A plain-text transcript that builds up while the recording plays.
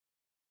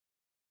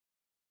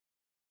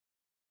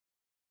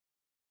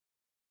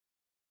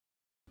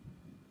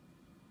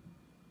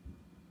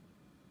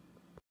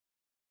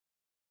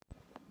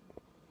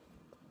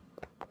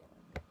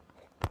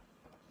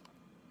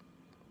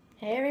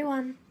Hey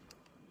everyone,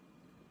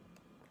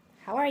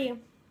 how are you?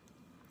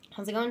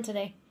 How's it going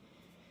today?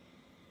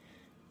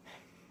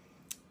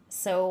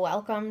 So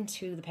welcome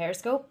to the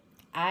Periscope.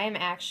 I'm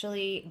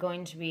actually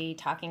going to be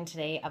talking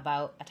today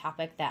about a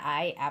topic that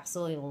I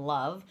absolutely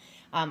love.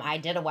 I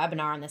did a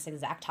webinar on this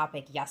exact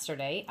topic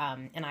yesterday,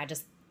 and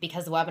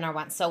because the webinar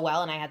went so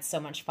well and I had so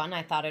much fun,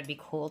 I thought it'd be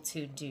cool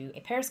to do a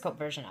Periscope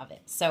version of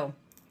it. So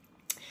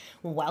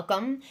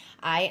welcome.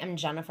 I am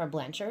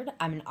JenniferBlanchard.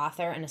 I'm an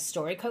author and a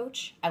story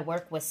coach. I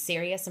work with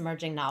serious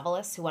emerging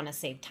novelists who want to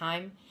save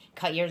time,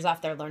 cut years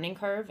off their learning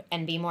curve,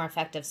 and be more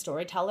effective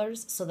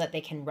storytellers so that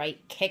they can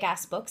write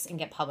kick-ass books and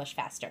get published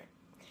faster.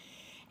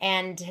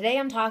 And today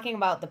I'm talking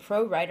about the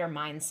pro writer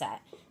mindset.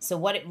 So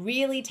what it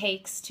really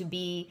takes to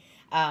be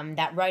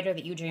that writer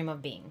that you dream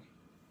of being.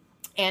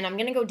 And I'm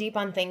going to go deep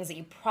on things that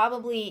you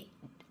probably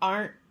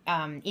aren't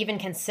even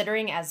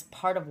considering as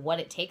part of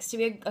what it takes to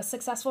be a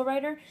successful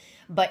writer.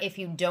 But if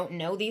you don't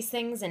know these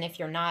things and if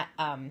you're not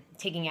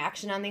taking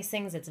action on these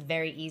things, it's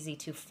very easy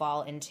to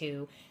fall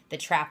into the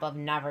trap of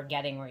never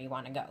getting where you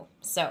want to go.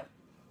 So,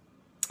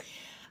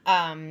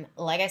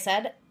 like I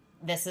said,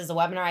 this is a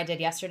webinar I did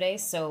yesterday,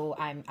 so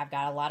I've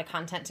got a lot of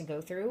content to go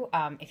through.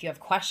 If you have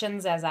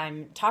questions as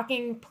I'm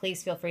talking,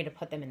 please feel free to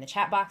put them in the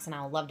chat box, and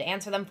I'll love to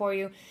answer them for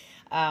you.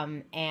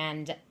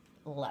 And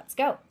let's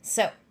go.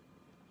 So,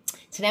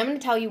 today I'm going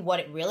to tell you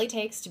what it really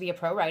takes to be a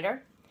pro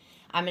writer.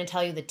 I'm going to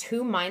tell you the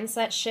 2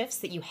 mindset shifts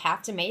that you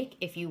have to make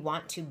if you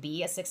want to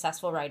be a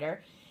successful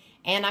writer.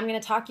 And I'm going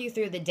to talk you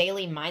through the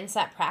daily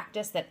mindset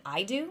practice that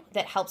I do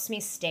that helps me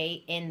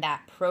stay in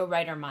that pro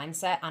writer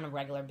mindset on a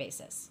regular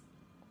basis.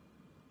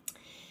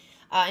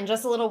 And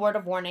just a little word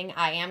of warning,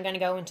 I am going to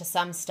go into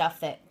some stuff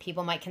that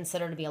people might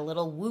consider to be a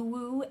little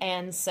woo-woo.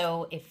 And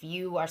so if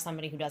you are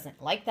somebody who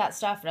doesn't like that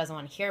stuff or doesn't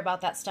want to hear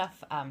about that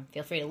stuff,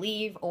 feel free to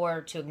leave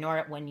or to ignore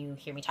it when you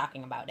hear me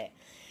talking about it.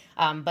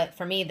 But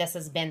for me, this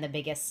has been the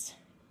biggest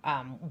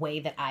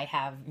way that I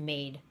have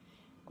made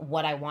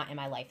what I want in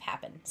my life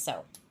happen.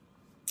 So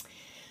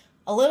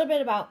a little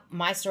bit about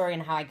my story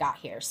and how I got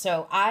here.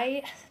 So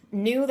I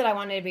knew that I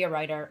wanted to be a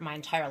writer my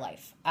entire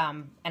life.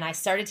 And I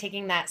started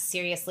taking that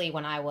seriously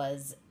when I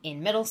was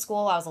in middle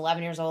school. I was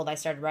 11 years old. I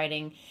started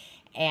writing.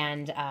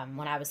 And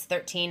when I was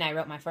 13, I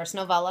wrote my first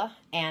novella.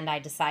 And I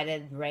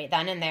decided right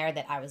then and there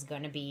that I was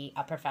going to be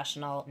a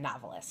professional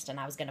novelist. And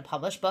I was going to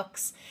publish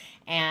books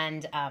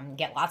and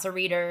get lots of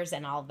readers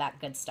and all of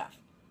that good stuff.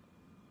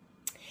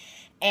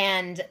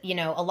 And, you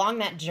know, along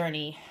that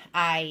journey,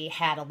 I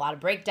had a lot of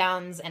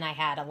breakdowns and I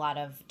had a lot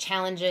of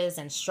challenges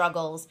and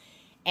struggles.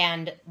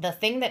 And the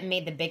thing that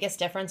made the biggest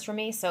difference for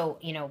me, so,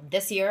 you know,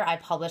 this year I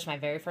published my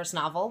very first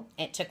novel.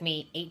 It took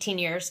me 18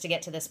 years to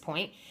get to this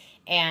point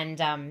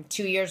and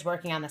 2 years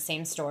working on the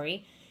same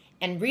story.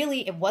 And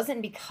really, it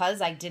wasn't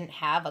because I didn't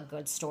have a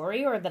good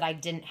story or that I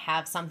didn't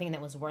have something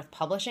that was worth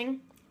publishing.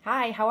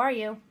 Hi, how are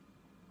you?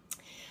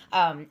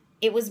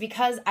 It was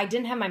because I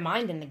didn't have my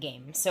mind in the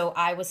game. So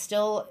I was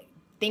still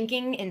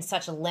thinking in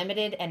such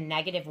limited and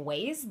negative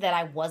ways that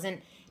I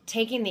wasn't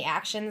taking the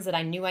actions that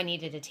I knew I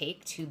needed to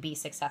take to be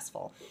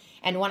successful.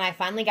 And when I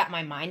finally got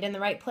my mind in the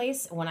right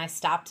place, when I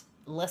stopped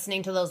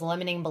listening to those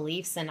limiting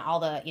beliefs and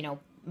all the, you know,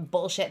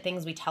 bullshit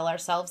things we tell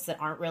ourselves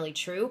that aren't really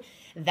true,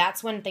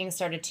 that's when things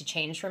started to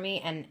change for me.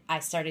 And I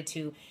started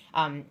to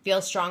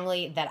feel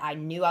strongly that I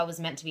knew I was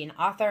meant to be an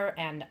author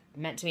and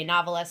meant to be a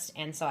novelist.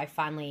 And so I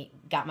finally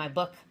got my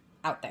book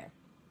out there.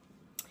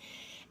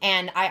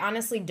 And I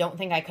honestly don't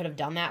think I could have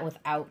done that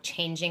without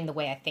changing the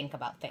way I think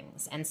about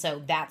things. And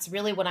so that's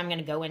really what I'm going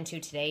to go into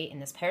today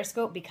in this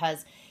Periscope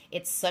because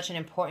it's such an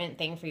important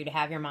thing for you to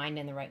have your mind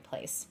in the right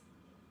place.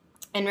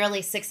 And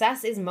really,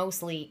 success is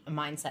mostly a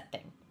mindset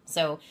thing.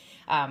 So,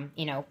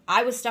 you know,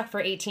 I was stuck for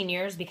 18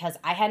 years because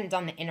I hadn't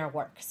done the inner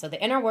work. So the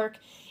inner work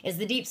is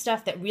the deep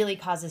stuff that really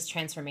causes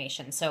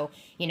transformation. So,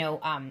 you know,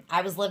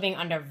 I was living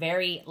under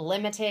very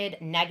limited,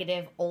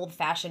 negative,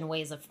 old-fashioned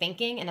ways of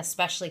thinking, and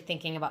especially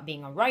thinking about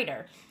being a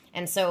writer.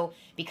 And so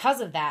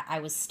because of that, I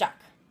was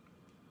stuck.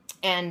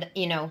 And,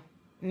 you know,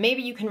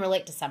 maybe you can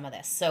relate to some of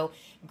this. So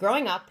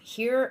growing up,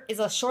 here is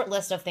a short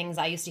list of things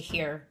I used to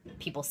hear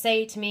people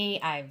say to me.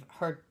 I've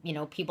heard, you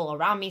know, people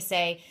around me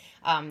say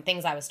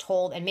things I was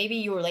told, and maybe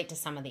you relate to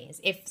some of these.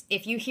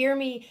 If you hear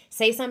me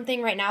say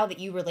something right now that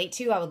you relate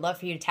to, I would love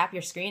for you to tap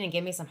your screen and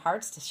give me some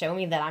hearts to show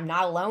me that I'm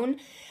not alone.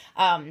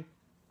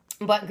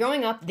 But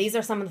growing up, these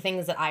are some of the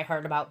things that I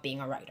heard about being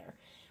a writer.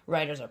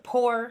 Writers are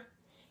poor.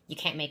 You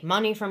can't make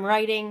money from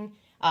writing.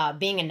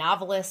 Being a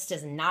novelist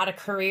is not a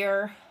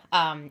career.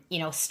 You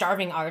know,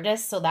 starving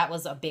artists. So that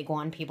was a big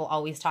one. People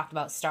always talked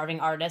about starving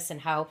artists and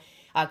how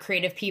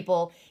creative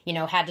people, you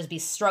know, had to be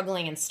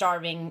struggling and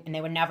starving and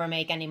they would never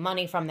make any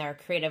money from their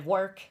creative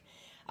work.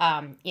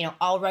 You know,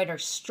 all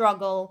writers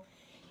struggle.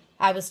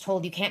 I was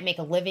told you can't make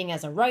a living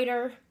as a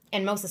writer,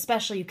 and most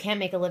especially you can't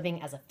make a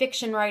living as a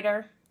fiction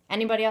writer.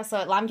 Anybody else?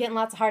 I'm getting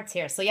lots of hearts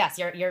here. So yes,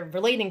 you're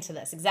relating to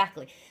this.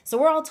 Exactly. So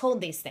we're all told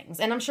these things.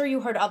 And I'm sure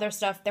you heard other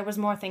stuff. There was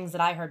more things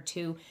that I heard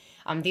too.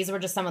 These were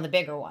just some of the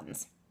bigger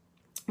ones.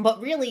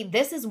 But really,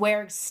 this is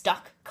where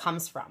stuck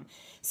comes from.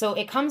 So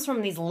it comes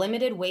from these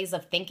limited ways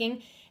of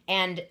thinking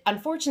And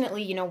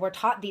unfortunately, we're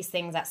taught these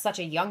things at such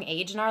a young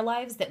age in our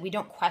lives that we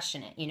don't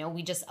question it.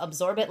 We just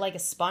absorb it like a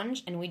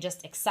sponge and we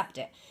just accept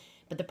it.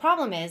 But the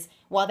problem is,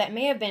 while that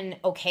may have been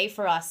okay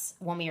for us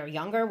when we were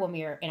younger, when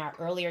we were in our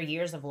earlier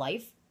years of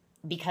life,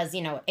 because,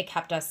 it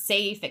kept us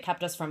safe, it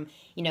kept us from,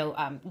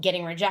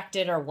 getting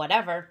rejected or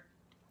whatever.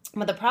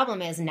 But the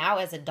problem is now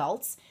as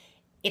adults,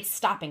 it's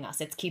stopping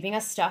us. It's keeping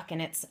us stuck, and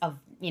it's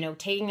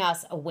taking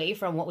us away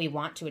from what we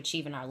want to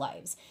achieve in our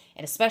lives.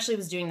 And especially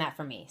was doing that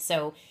for me.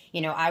 So,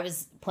 I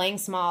was playing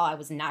small. I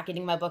was not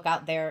getting my book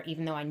out there,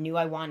 even though I knew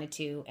I wanted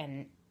to.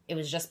 And it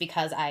was just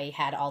because I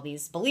had all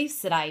these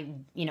beliefs that I,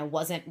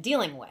 wasn't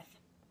dealing with.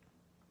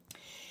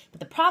 But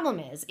the problem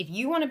is, if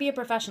you want to be a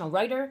professional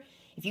writer,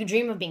 if you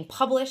dream of being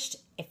published,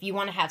 if you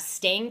want to have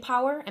staying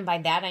power, and by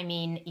that I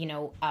mean,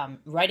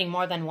 writing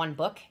more than one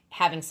book,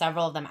 having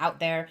several of them out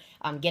there,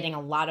 getting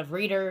a lot of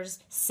readers,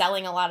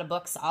 selling a lot of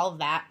books, all of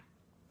that,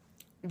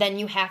 then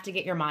you have to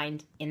get your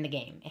mind in the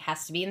game. It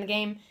has to be in the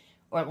game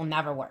or it will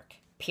never work,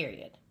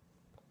 period.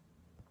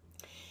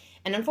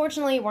 And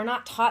unfortunately, we're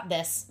not taught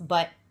this,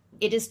 but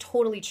it is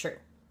totally true.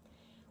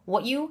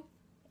 What you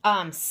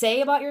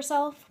say about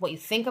yourself, what you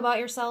think about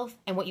yourself,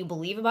 and what you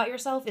believe about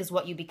yourself is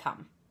what you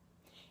become.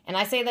 And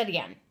I say that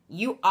again.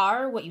 You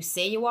are what you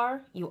say you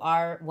are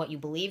what you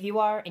believe you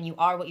are, and you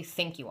are what you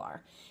think you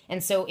are.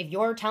 And so if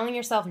you're telling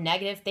yourself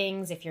negative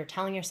things, if you're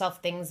telling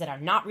yourself things that are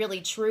not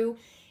really true,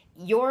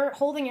 you're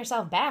holding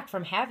yourself back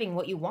from having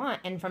what you want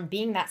and from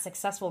being that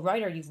successful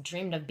writer you've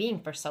dreamed of being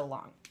for so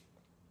long.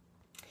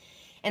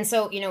 And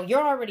so,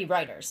 you're already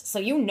writers, so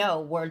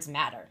words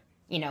matter.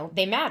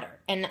 They matter.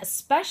 And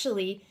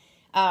especially,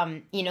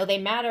 they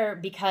matter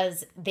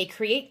because they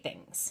create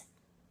things.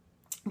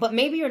 But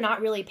maybe you're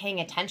not really paying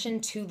attention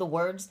to the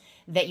words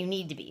that you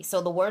need to be.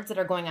 So the words that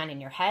are going on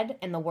in your head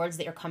and the words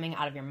that are coming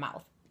out of your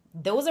mouth.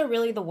 Those are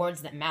really the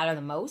words that matter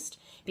the most,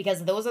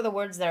 because those are the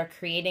words that are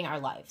creating our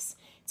lives.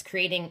 It's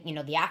creating,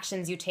 the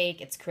actions you take.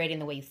 It's creating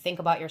the way you think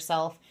about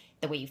yourself,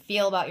 the way you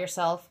feel about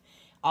yourself,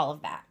 all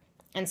of that.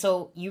 And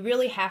so you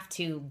really have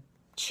to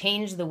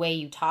change the way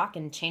you talk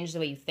and change the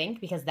way you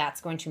think, because that's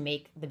going to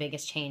make the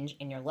biggest change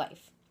in your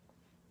life.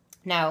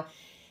 Now,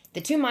 the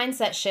two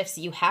mindset shifts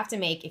that you have to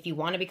make if you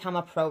want to become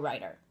a pro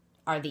writer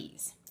are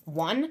these.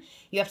 One,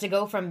 you have to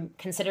go from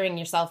considering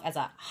yourself as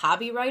a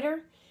hobby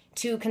writer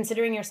to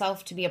considering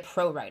yourself to be a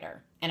pro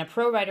writer. And a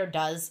pro writer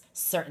does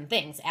certain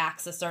things,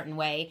 acts a certain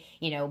way,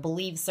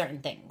 believes certain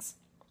things.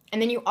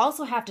 And then you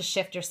also have to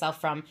shift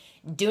yourself from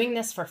doing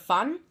this for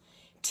fun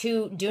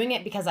to doing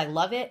it because I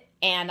love it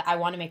and I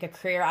want to make a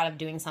career out of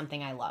doing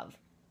something I love.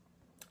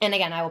 And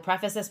again, I will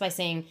preface this by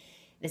saying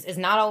this is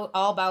not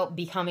all about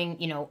becoming,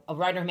 a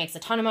writer who makes a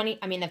ton of money.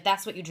 I mean, if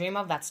that's what you dream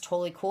of, that's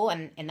totally cool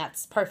and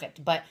that's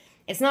perfect. But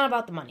it's not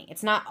about the money.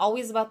 It's not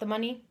always about the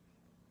money,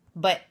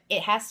 but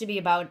it has to be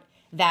about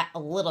that a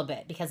little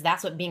bit, because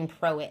that's what being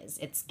pro is.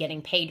 It's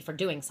getting paid for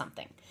doing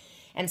something.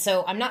 And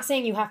so I'm not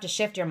saying you have to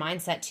shift your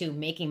mindset to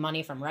making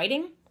money from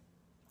writing,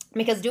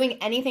 because doing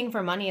anything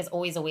for money is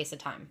always a waste of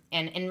time.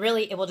 And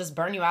really, it will just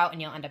burn you out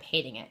and you'll end up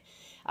hating it.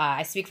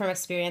 I speak from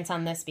experience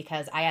on this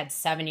because I had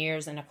 7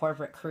 years in a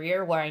corporate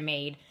career where I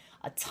made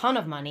a ton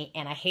of money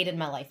and I hated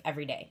my life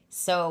every day.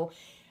 So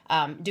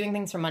doing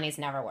things for money is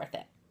never worth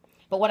it.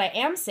 But what I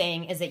am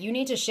saying is that you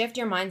need to shift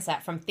your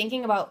mindset from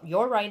thinking about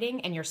your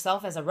writing and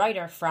yourself as a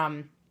writer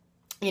from,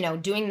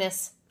 doing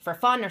this for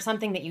fun or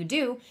something that you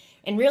do,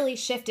 and really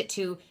shift it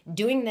to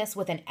doing this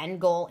with an end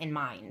goal in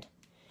mind.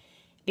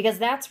 Because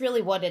that's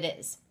really what it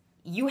is.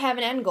 You have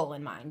an end goal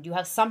in mind. You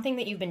have something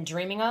that you've been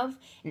dreaming of.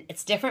 And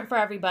it's different for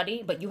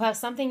everybody, but you have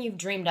something you've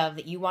dreamed of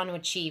that you want to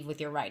achieve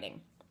with your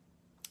writing.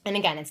 And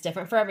again, it's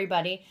different for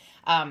everybody.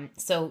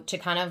 So to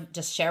kind of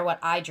just share what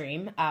I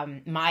dream,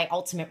 my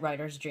ultimate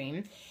writer's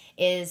dream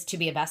is to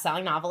be a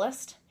best-selling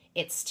novelist.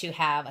 It's to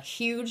have a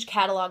huge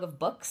catalog of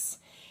books.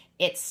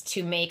 It's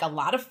to make a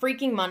lot of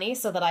freaking money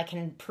so that I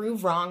can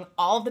prove wrong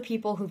all of the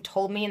people who've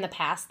told me in the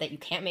past that you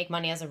can't make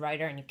money as a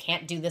writer and you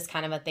can't do this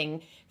kind of a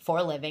thing for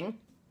a living.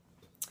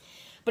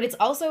 But it's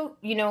also,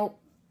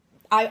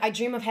 I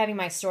dream of having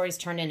my stories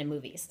turned into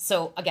movies.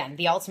 So again,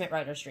 the ultimate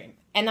writer's dream.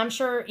 And I'm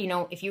sure,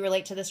 if you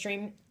relate to this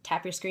dream,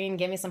 tap your screen,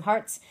 give me some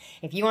hearts.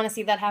 If you want to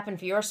see that happen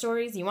for your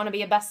stories, you want to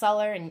be a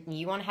bestseller and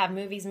you want to have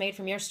movies made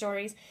from your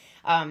stories,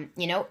 and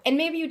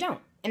maybe you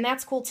don't. And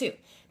that's cool too.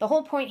 The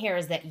whole point here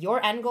is that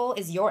your end goal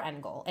is your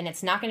end goal, and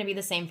it's not going to be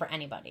the same for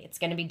anybody. It's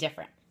going to be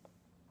different.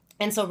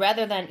 And so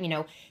rather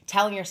than,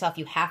 telling yourself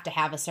you have to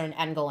have a certain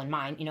end goal in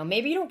mind,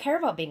 maybe you don't care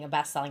about being a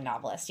best-selling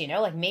novelist,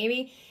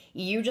 maybe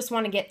you just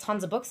want to get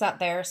tons of books out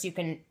there so you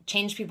can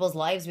change people's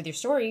lives with your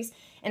stories.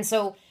 And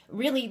so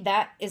really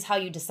that is how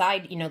you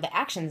decide, the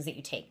actions that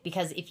you take.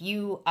 Because if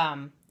you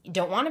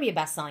don't want to be a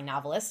best-selling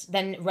novelist,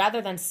 then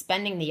rather than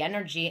spending the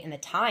energy and the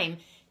time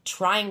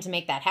trying to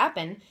make that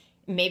happen,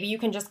 maybe you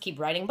can just keep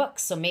writing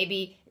books. So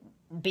maybe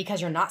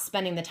because you're not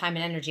spending the time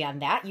and energy on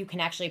that, you can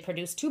actually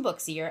produce 2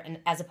 books a year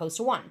as opposed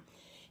to 1,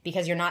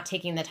 because you're not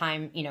taking the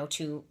time,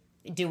 to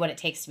do what it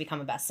takes to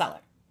become a bestseller.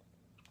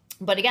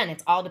 But again,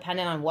 it's all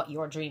dependent on what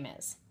your dream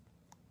is.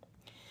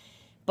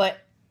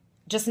 But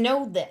just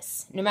know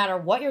this, no matter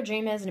what your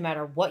dream is, no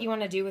matter what you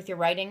want to do with your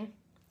writing,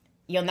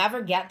 you'll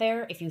never get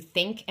there if you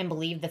think and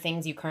believe the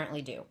things you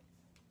currently do.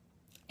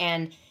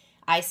 And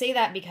I say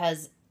that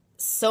because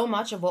so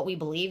much of what we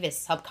believe is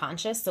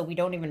subconscious, so we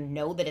don't even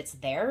know that it's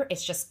there.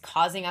 It's just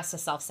causing us to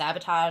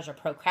self-sabotage or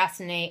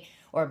procrastinate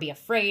or be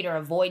afraid or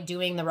avoid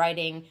doing the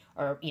writing,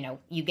 or,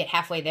 you get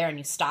halfway there and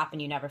you stop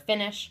and you never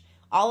finish.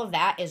 All of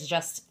that is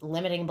just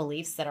limiting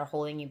beliefs that are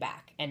holding you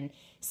back and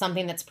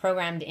something that's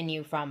programmed in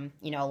you from,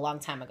 a long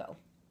time ago.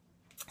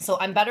 So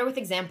I'm better with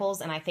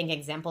examples, and I think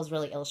examples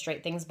really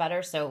illustrate things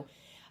better. So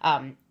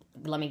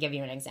let me give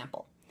you an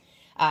example.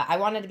 I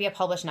wanted to be a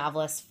published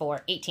novelist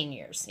for 18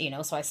 years,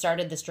 so I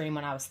started this dream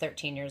when I was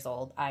 13 years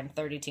old. I'm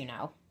 32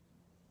 now.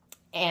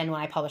 And when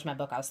I published my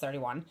book, I was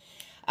 31.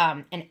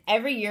 And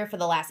every year for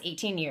the last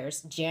 18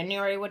 years,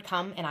 January would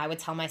come and I would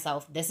tell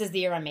myself, this is the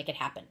year I make it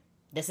happen.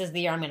 This is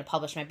the year I'm going to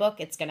publish my book.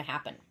 It's going to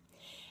happen.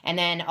 And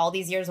then all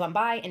these years went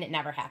by and it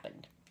never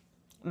happened.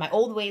 My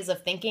old ways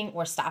of thinking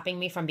were stopping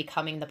me from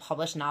becoming the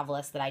published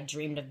novelist that I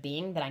dreamed of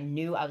being, that I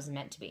knew I was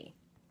meant to be.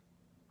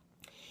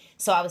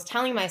 So I was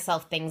telling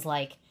myself things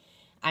like,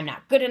 I'm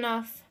not good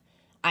enough.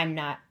 I'm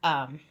not,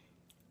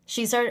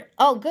 she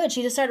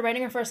just started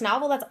writing her first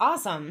novel. That's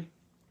awesome.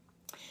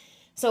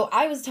 So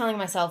I was telling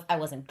myself I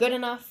wasn't good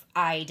enough.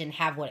 I didn't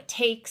have what it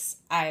takes.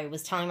 I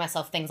was telling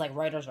myself things like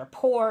writers are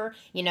poor,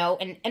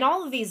 and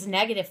all of these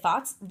negative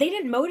thoughts, they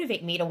didn't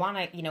motivate me to want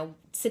to,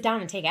 sit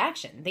down and take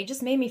action. They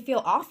just made me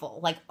feel awful,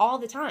 like all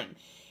the time.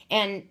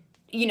 And,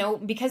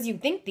 because you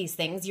think these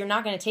things, you're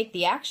not going to take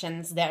the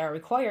actions that are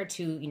required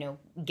to,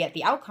 get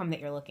the outcome that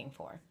you're looking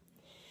for.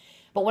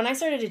 But when I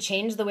started to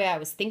change the way I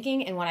was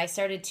thinking, and when I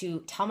started to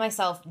tell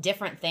myself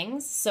different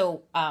things,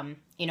 so,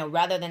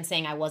 rather than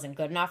saying I wasn't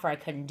good enough or I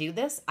couldn't do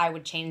this, I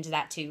would change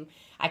that to,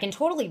 I can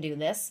totally do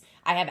this.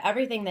 I have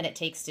everything that it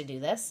takes to do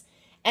this.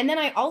 And then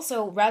I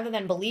also, rather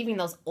than believing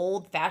those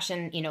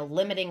old-fashioned,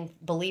 limiting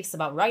beliefs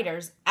about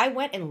writers, I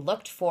went and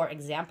looked for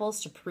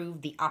examples to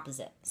prove the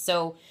opposite.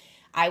 So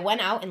I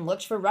went out and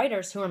looked for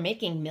writers who were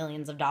making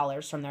millions of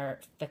dollars from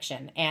their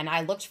fiction. And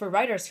I looked for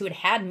writers who had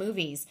had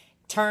movies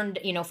turned,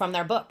 from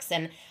their books.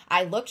 And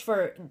I looked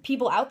for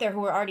people out there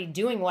who were already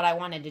doing what I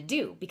wanted to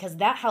do, because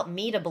that helped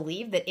me to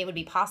believe that it would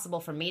be possible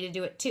for me to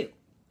do it too.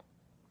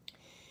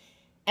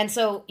 And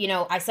so,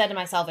 I said to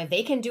myself, if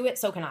they can do it,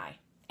 so can I.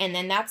 And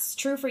then that's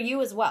true for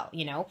you as well,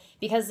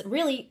 because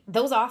really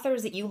those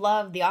authors that you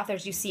love, the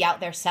authors you see out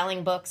there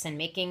selling books and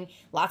making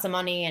lots of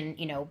money and,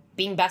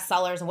 being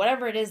bestsellers and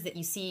whatever it is that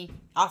you see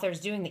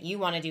authors doing that you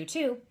want to do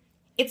too,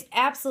 it's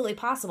absolutely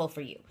possible for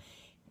you.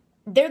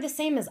 They're the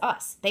same as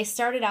us. They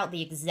started out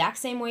the exact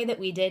same way that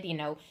we did,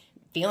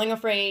 feeling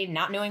afraid,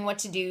 not knowing what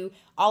to do,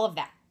 all of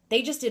that.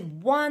 They just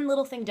did one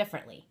little thing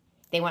differently.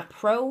 They went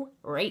pro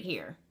right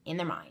here in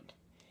their mind.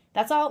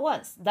 That's all it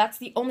was. That's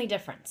the only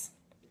difference.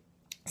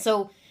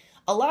 So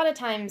a lot of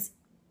times,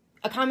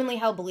 a commonly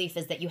held belief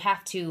is that you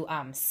have to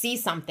see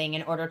something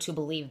in order to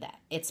believe that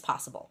it's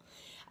possible.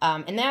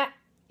 And that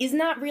is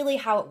not really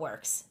how it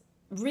works.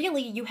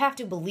 Really, you have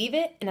to believe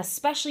it, and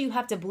especially you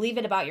have to believe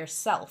it about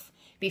yourself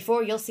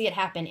before you'll see it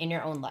happen in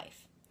your own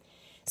life.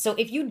 So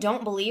if you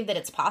don't believe that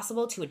it's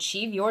possible to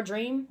achieve your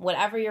dream,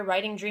 whatever your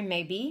writing dream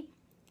may be,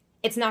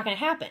 it's not going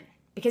to happen,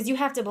 because you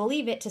have to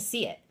believe it to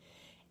see it.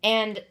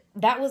 And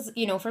that was,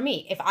 for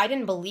me, if I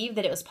didn't believe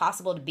that it was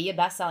possible to be a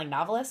best-selling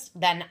novelist,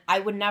 then I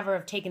would never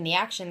have taken the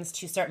actions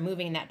to start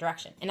moving in that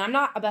direction. And I'm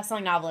not a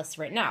best-selling novelist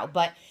right now,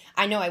 but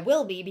I know I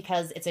will be,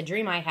 because it's a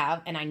dream I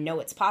have and I know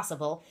it's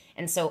possible.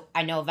 And so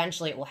I know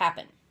eventually it will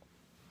happen,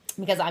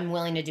 because I'm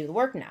willing to do the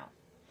work now.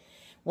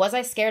 Was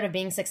I scared of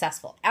being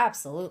successful?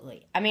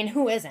 Absolutely. I mean,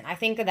 who isn't? I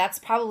think that's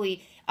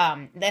probably,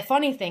 the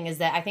funny thing is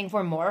that I think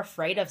we're more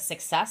afraid of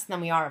success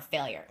than we are of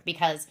failure,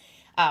 because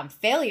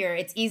failure,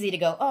 it's easy to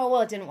go, oh, well,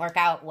 it didn't work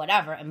out,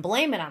 whatever, and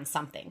blame it on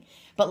something.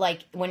 But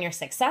like when you're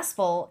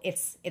successful,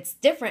 it's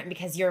different,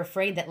 because you're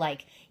afraid that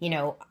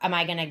am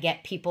I going to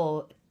get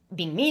people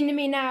being mean to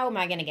me now? Am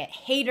I going to get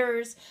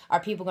haters? Are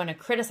people going to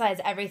criticize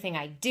everything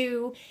I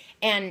do?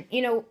 And,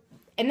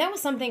 and that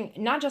was something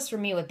not just for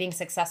me with being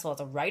successful as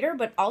a writer,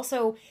 but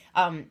also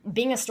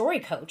being a story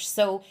coach.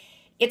 So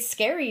it's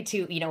scary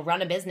to,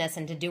 run a business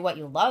and to do what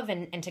you love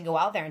and to go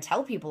out there and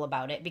tell people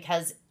about it,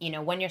 because,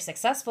 when you're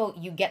successful,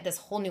 you get this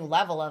whole new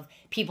level of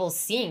people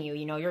seeing you,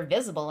 you're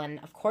visible. And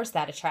of course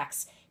that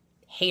attracts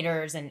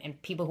haters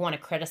and people who want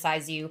to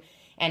criticize you.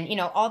 And,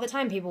 all the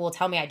time people will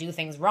tell me I do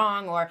things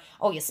wrong, or,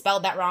 oh, you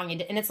spelled that wrong.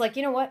 And it's like,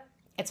 you know what?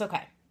 It's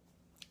okay.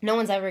 No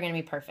one's ever going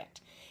to be perfect.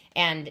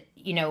 And,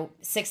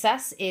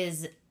 success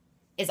is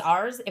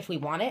ours if we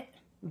want it,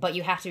 but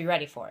you have to be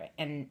ready for it.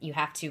 And you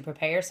have to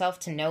prepare yourself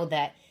to know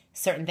that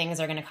certain things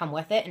are going to come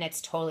with it, and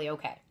it's totally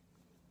okay.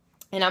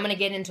 And I'm going to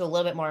get into a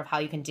little bit more of how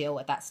you can deal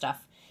with that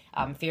stuff,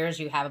 fears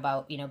you have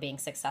about, being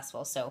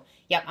successful. So,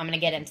 yep, I'm going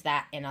to get into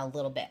that in a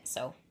little bit.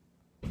 So,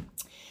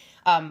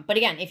 but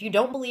again, if you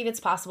don't believe it's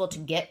possible to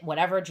get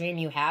whatever dream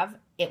you have,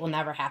 it will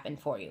never happen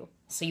for you.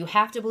 So you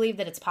have to believe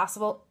that it's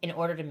possible in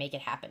order to make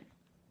it happen.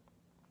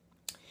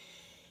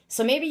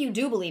 So maybe you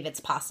do believe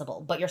it's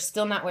possible, but you're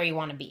still not where you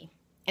want to be.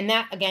 And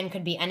that, again,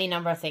 could be any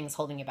number of things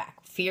holding you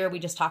back. Fear, we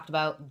just talked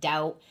about,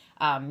 doubt,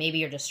 maybe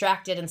you're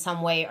distracted in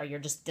some way, or you're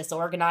just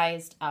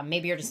disorganized.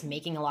 Maybe you're just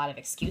making a lot of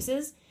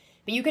excuses.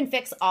 But you can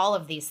fix all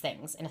of these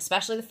things, and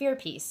especially the fear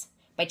piece,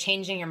 by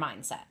changing your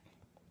mindset.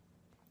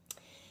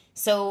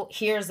 So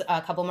here's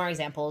a couple more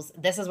examples.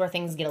 This is where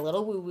things get a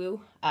little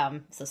woo-woo,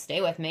 so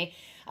stay with me.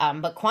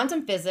 But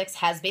quantum physics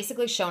has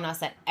basically shown us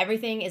that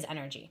everything is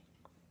energy,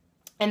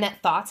 and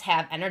that thoughts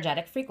have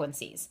energetic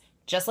frequencies,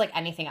 just like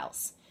anything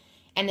else.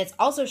 And it's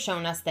also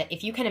shown us that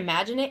if you can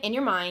imagine it in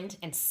your mind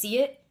and see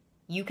it,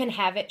 you can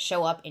have it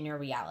show up in your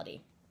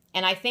reality.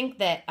 And I think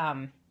that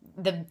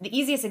the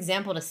easiest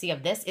example to see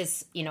of this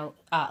is,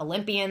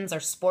 Olympians or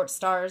sports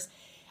stars.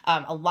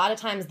 A lot of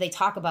times they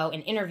talk about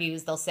in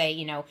interviews, they'll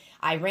say,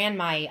 I ran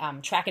my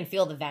track and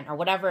field event or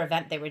whatever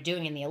event they were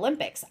doing in the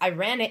Olympics. I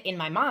ran it in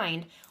my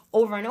mind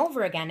over and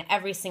over again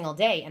every single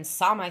day and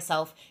saw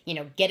myself,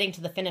 getting to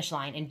the finish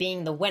line and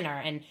being the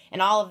winner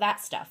and all of that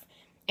stuff.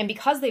 And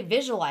because they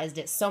visualized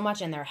it so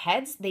much in their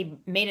heads, they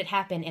made it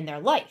happen in their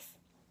life.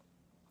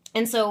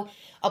 And so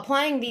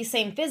applying these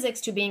same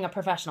physics to being a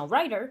professional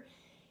writer,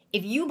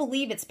 if you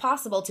believe it's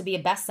possible to be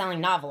a best-selling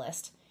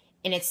novelist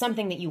and it's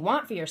something that you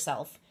want for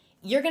yourself,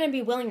 you're going to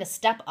be willing to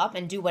step up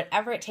and do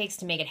whatever it takes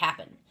to make it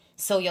happen.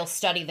 So you'll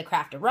study the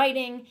craft of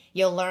writing,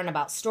 you'll learn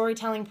about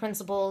storytelling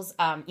principles,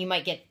 you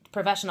might get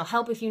professional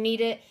help if you need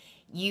it,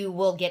 you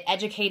will get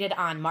educated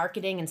on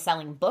marketing and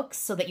selling books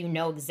so that you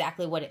know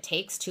exactly what it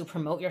takes to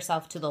promote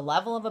yourself to the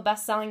level of a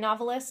best-selling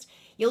novelist.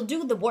 You'll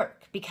do the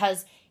work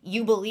because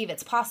you believe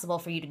it's possible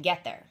for you to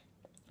get there.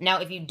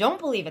 Now, if you don't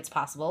believe it's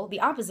possible,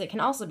 the opposite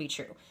can also be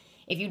true.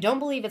 If you don't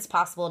believe it's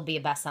possible to be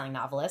a best-selling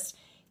novelist,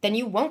 then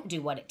you won't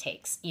do what it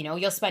takes.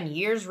 You'll spend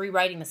years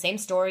rewriting the same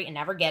story and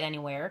never get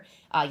anywhere.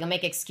 You'll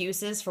make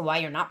excuses for why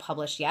you're not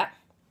published yet.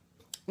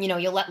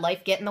 You'll let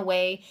life get in the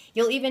way.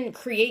 You'll even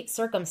create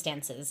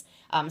circumstances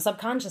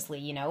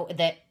subconsciously,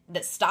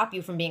 that stop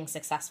you from being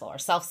successful or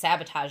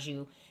self-sabotage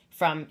you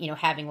from,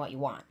 having what you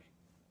want.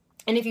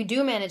 And if you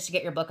do manage to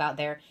get your book out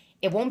there,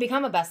 it won't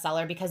become a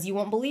bestseller because you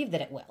won't believe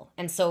that it will.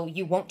 And so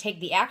you won't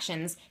take the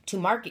actions to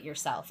market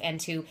yourself and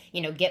to,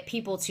 get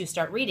people to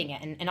start reading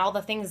it and all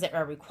the things that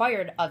are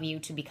required of you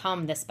to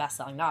become this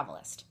best-selling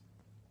novelist.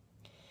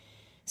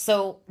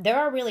 So there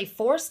are really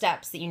 4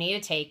 steps that you need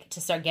to take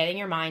to start getting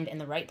your mind in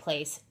the right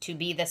place to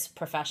be this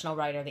professional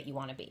writer that you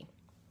want to be.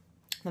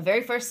 The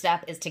very first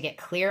step is to get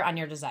clear on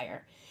your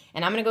desire.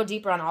 And I'm going to go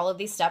deeper on all of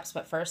these steps,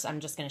 but first I'm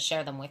just going to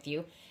share them with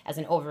you as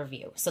an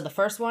overview. So the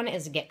first one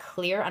is to get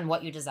clear on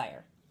what you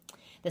desire.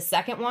 The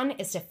second one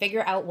is to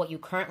figure out what you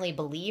currently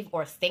believe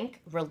or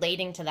think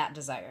relating to that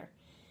desire.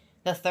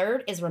 The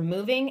third is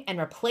removing and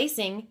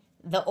replacing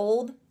the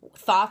old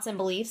thoughts and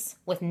beliefs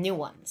with new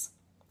ones.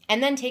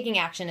 And then taking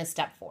action is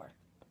step 4.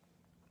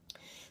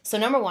 So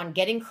number 1,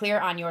 getting clear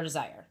on your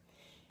desire.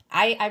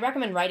 I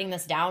recommend writing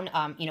this down,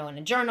 in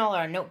a journal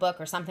or a notebook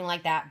or something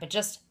like that. But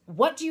just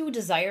what do you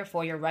desire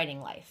for your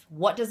writing life?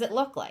 What does it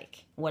look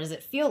like? What does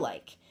it feel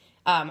like?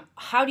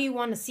 How do you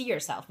want to see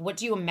yourself? What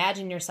do you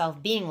imagine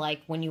yourself being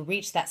like when you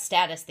reach that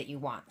status that you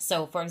want?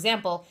 So, for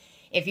example,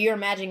 if you're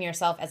imagining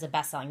yourself as a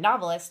best-selling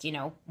novelist,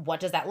 what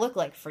does that look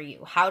like for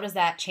you? How does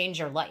that change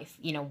your life?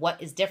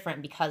 What is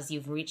different because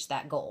you've reached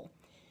that goal?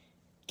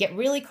 Get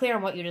really clear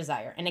on what you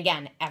desire. And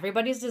again,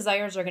 everybody's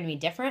desires are going to be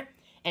different,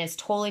 and it's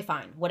totally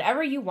fine.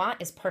 Whatever you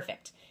want is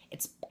perfect.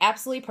 It's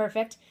absolutely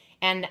perfect.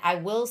 And I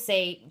will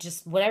say,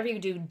 just whatever you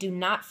do, do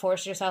not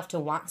force yourself to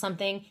want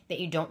something that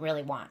you don't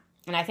really want.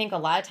 And I think a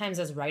lot of times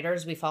as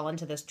writers, we fall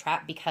into this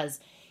trap because,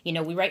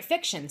 we write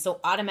fiction.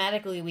 So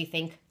automatically we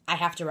think, I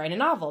have to write a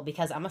novel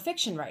because I'm a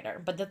fiction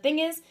writer. But the thing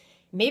is,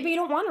 maybe you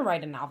don't want to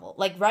write a novel.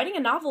 Like, writing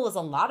a novel is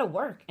a lot of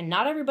work, and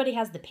not everybody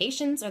has the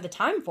patience or the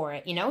time for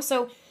it,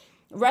 So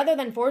rather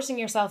than forcing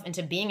yourself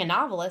into being a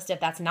novelist, if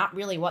that's not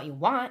really what you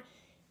want,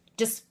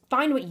 just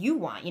find what you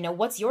want.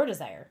 What's your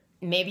desire?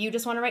 Maybe you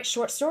just want to write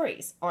short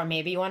stories, or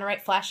maybe you want to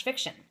write flash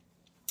fiction,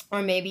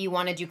 or maybe you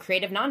want to do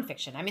creative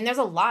nonfiction. I mean, there's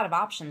a lot of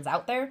options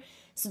out there.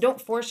 So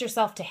don't force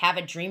yourself to have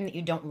a dream that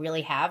you don't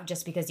really have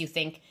just because you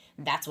think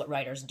that's what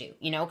writers do,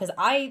 because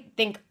I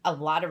think a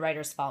lot of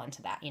writers fall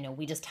into that.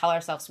 We just tell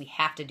ourselves we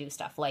have to do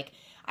stuff like,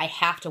 I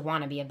have to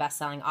want to be a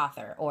best-selling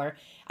author, or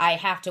I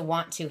have to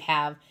want to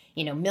have,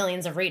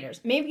 millions of readers.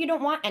 Maybe you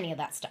don't want any of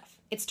that stuff.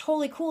 It's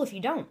totally cool if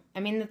you don't. I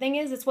mean, the thing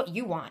is, it's what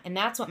you want, and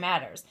that's what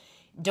matters.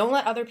 Don't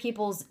let other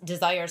people's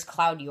desires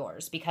cloud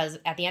yours, because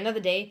at the end of the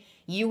day,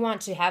 you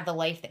want to have the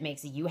life that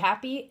makes you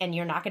happy, and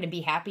you're not going to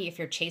be happy if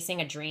you're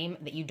chasing a dream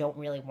that you don't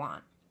really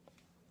want.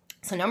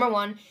 So number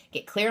 1,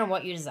 get clear on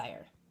what you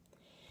desire.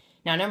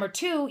 Now, number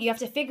 2, you have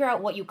to figure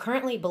out what you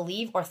currently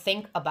believe or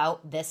think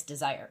about this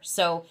desire.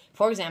 So,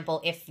 for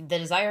example, if the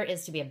desire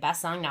is to be a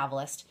best-selling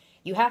novelist,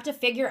 you have to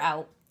figure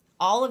out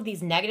all of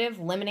these negative,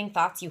 limiting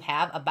thoughts you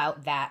have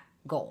about that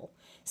goal.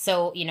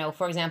 So,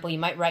 for example, you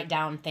might write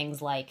down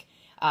things like,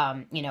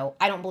 I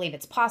don't believe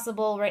it's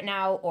possible right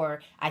now,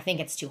 or I think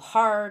it's too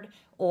hard,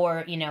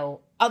 or,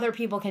 other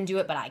people can do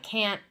it, but I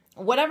can't.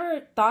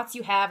 Whatever thoughts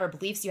you have or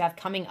beliefs you have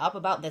coming up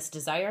about this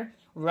desire,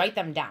 write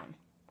them down.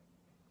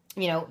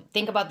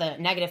 think about the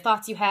negative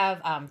thoughts you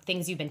have,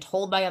 things you've been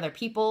told by other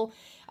people,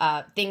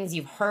 things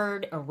you've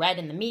heard or read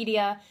in the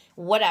media,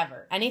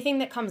 whatever. Anything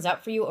that comes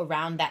up for you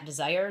around that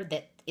desire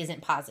that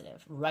isn't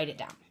positive, write it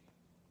down.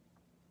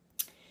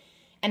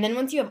 And then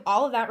once you have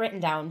all of that written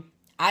down,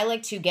 I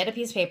like to get a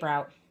piece of paper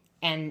out,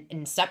 and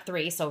in step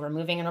 3, so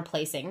removing and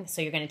replacing.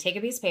 So you're going to take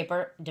a piece of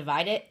paper,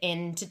 divide it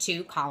into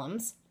 2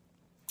 columns.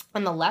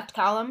 On the left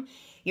column,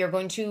 you're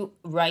going to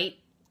write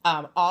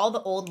all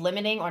the old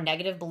limiting or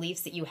negative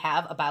beliefs that you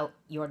have about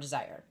your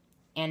desire.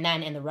 And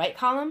then in the right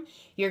column,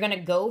 you're going to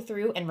go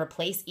through and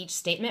replace each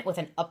statement with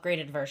an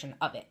upgraded version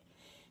of it.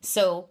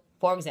 So,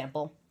 for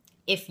example,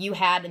 if you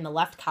had in the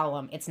left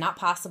column, it's not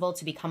possible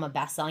to become a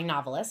best-selling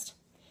novelist,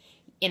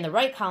 in the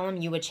right column,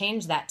 you would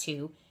change that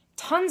to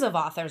tons of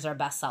authors are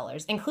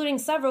bestsellers, including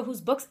several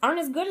whose books aren't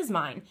as good as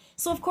mine.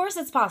 So of course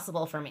it's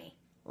possible for me,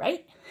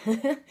 right?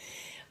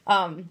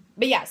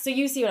 But yeah, so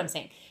you see what I'm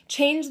saying.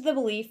 Change the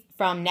belief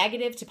from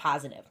negative to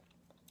positive.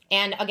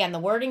 And again, the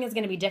wording is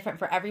going to be different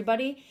for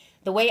everybody.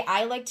 The way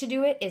I like to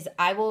do it is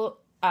I will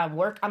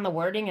work on the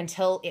wording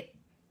until it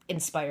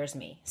inspires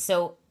me.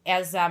 So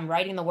as I'm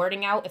writing the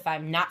wording out, if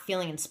I'm not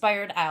feeling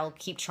inspired, I'll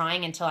keep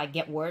trying until I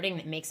get wording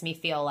that makes me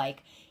feel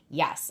like,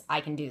 yes,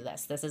 I can do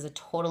this. This is a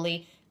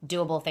totally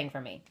doable thing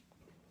for me.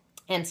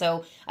 And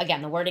so,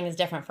 again, the wording is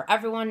different for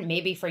everyone.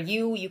 Maybe for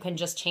you, you can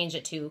just change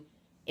it to,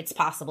 it's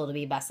possible to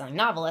be a best-selling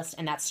novelist,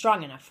 and that's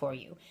strong enough for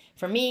you.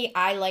 For me,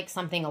 I like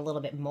something a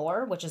little bit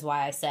more, which is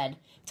why I said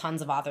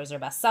tons of authors are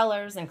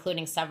bestsellers,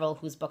 including several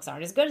whose books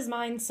aren't as good as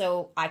mine,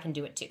 so I can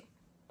do it too.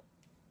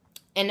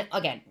 And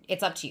again,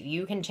 it's up to you.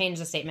 You can change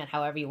the statement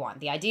however you want.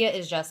 The idea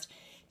is just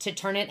to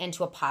turn it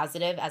into a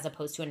positive as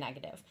opposed to a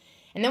negative.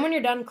 And then when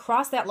you're done,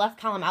 cross that left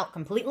column out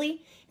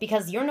completely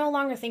because you're no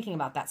longer thinking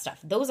about that stuff.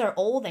 Those are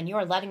old and you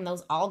are letting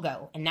those all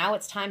go. And now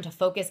it's time to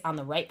focus on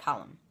the right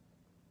column.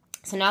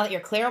 So now that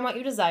you're clear on what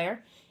you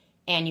desire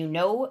and you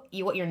know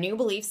what your new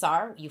beliefs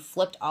are, you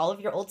flipped all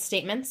of your old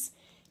statements,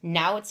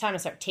 now it's time to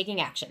start taking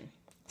action.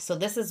 So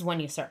this is when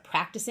you start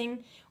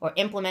practicing or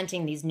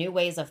implementing these new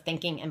ways of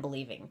thinking and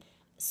believing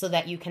so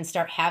that you can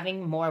start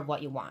having more of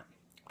what you want.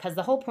 Because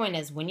the whole point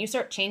is when you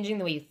start changing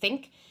the way you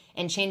think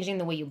and changing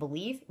the way you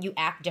believe, you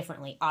act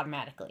differently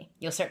automatically.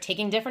 You'll start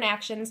taking different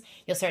actions.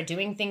 You'll start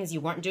doing things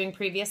you weren't doing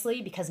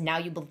previously because now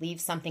you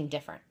believe something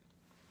different.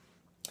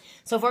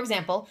 So for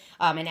example,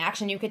 an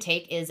action you could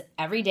take is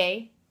every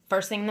day,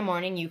 first thing in the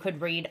morning, you could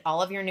read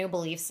all of your new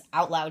beliefs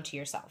out loud to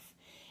yourself.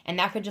 And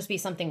that could just be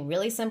something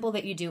really simple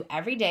that you do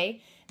every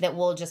day that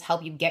will just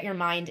help you get your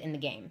mind in the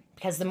game.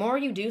 Because the more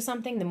you do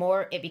something, the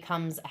more it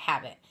becomes a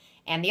habit.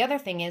 And the other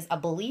thing is a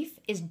belief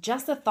is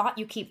just a thought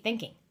you keep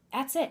thinking.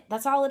 That's it.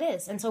 That's all it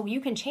is. And so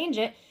you can change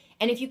it.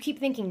 And if you keep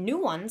thinking new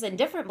ones and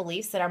different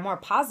beliefs that are more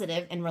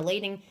positive and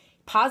relating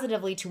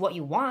positively to what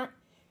you want,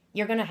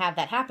 you're going to have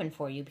that happen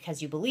for you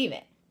because you believe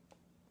it.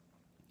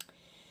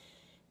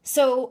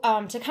 So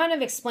to kind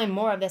of explain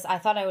more of this, I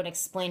thought I would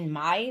explain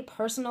my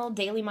personal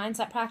daily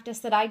mindset practice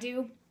that I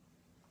do.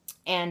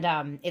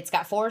 And it's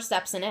got 4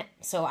 steps in it.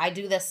 So I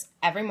do this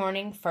every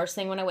morning, first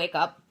thing when I wake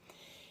up.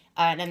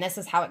 And then this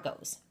is how it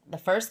goes. The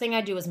first thing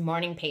I do is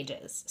morning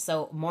pages.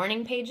 So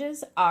morning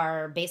pages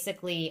are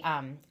basically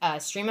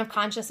a stream of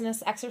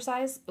consciousness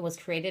exercise. It was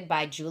created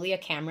by Julia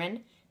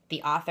Cameron,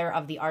 the author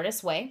of The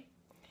Artist's Way.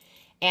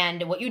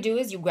 And what you do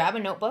is you grab a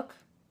notebook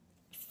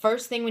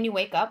first thing when you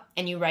wake up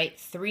and you write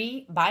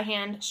 3 by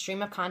hand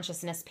stream of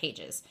consciousness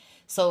pages.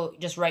 So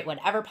just write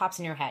whatever pops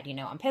in your head.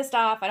 I'm pissed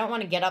off. I don't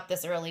want to get up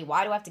this early.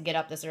 Why do I have to get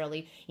up this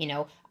early?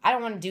 I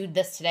don't want to do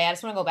this today. I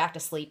just want to go back to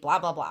sleep, blah,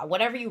 blah, blah.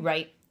 Whatever you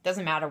write,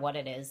 doesn't matter what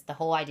it is. The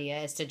whole idea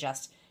is to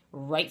just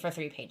write for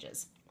 3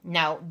 pages.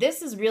 Now,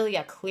 this is really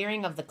a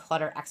clearing of the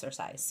clutter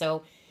exercise.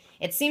 So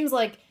it seems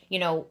like,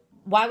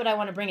 why would I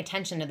want to bring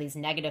attention to these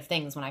negative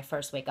things when I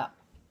first wake up?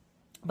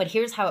 But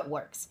here's how it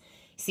works.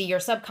 See,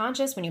 your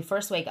subconscious, when you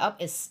first wake up,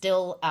 is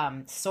still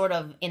sort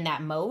of in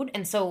that mode.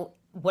 And so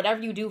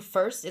whatever you do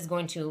first is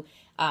going to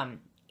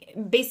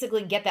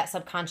basically get that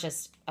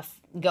subconscious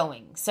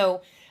going.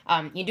 So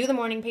you do the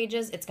morning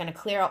pages, it's going to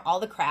clear out all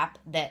the crap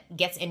that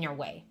gets in your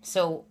way.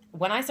 So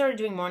when I started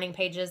doing morning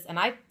pages, and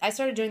I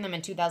started doing them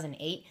in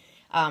 2008,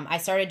 I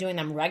started doing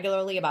them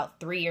regularly about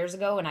 3 years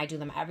ago, and I do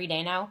them every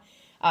day now.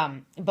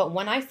 But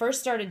when I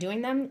first started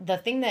doing them, the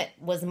thing that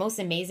was most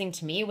amazing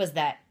to me was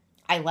that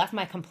I left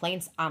my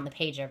complaints on the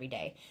page every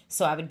day.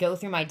 So I would go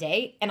through my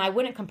day and I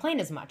wouldn't complain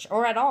as much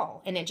or at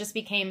all. And it just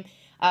became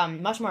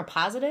much more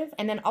positive.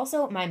 And then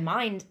also my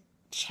mind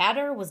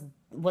chatter was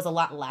a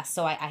lot less.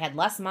 So I had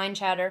less mind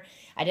chatter.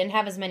 I didn't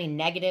have as many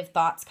negative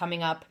thoughts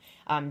coming up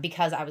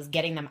because I was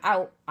getting them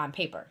out on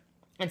paper.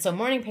 And so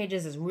morning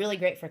pages is really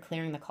great for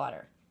clearing the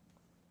clutter.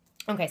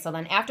 Okay, so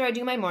then after I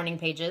do my morning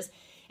pages,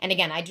 and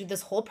again, I do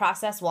this whole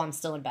process while I'm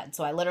still in bed.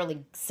 So I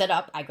literally sit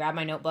up, I grab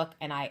my notebook,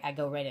 and I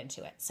go right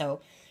into it.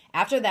 So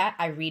after that,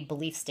 I read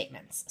belief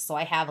statements. So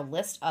I have a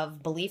list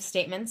of belief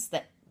statements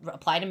that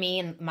apply to me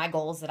and my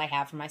goals that I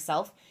have for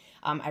myself.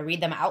 I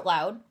read them out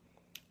loud,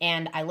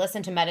 and I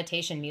listen to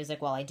meditation music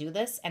while I do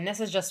this. And this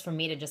is just for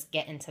me to just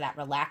get into that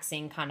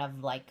relaxing kind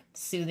of like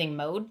soothing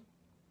mode.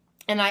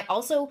 And I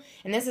also,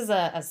 and this is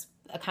a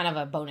kind of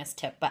a bonus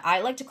tip, but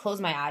I like to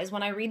close my eyes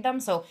when I read them.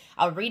 So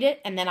I'll read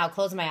it and then I'll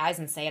close my eyes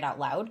and say it out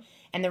loud.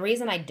 And the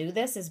reason I do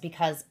this is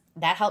because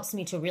that helps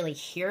me to really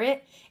hear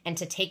it and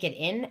to take it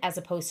in as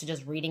opposed to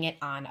just reading it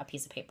on a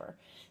piece of paper.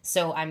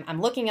 So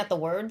I'm looking at the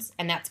words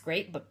and that's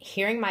great, but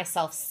hearing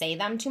myself say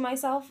them to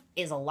myself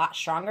is a lot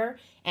stronger,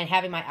 and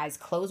having my eyes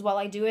closed while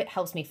I do it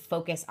helps me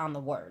focus on the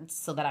words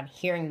so that I'm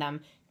hearing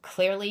them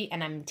clearly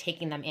and I'm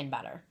taking them in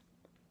better.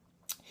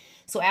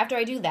 So after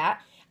I do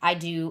that, I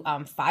do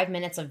 5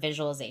 minutes of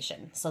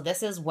visualization. So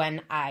this is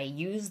when I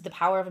use the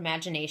power of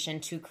imagination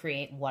to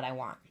create what I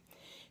want.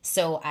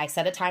 So I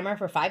set a timer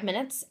for 5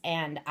 minutes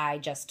and I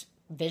just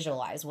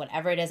visualize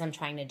whatever it is I'm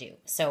trying to do.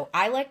 So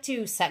I like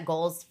to set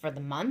goals for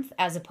the month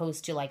as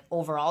opposed to like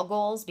overall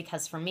goals,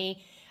 because for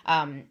me,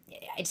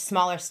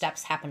 smaller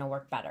steps happen to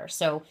work better.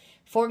 So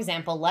for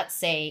example, let's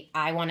say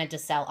I wanted to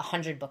sell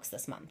 100 books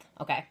this month.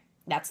 Okay,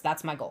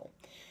 that's my goal.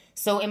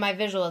 So in my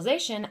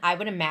visualization, I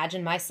would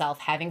imagine myself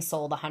having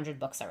sold 100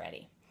 books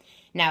already.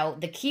 Now,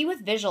 the key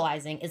with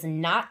visualizing is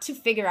not to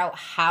figure out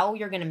how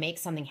you're going to make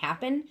something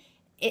happen.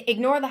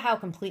 Ignore the how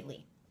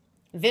completely.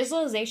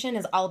 Visualization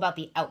is all about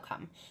the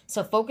outcome.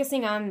 So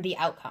focusing on the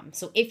outcome.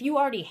 So if you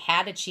already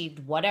had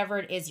achieved whatever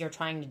it is you're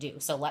trying to do,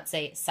 so let's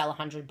say sell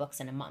 100 books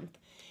in a month,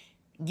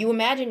 you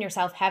imagine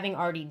yourself having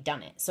already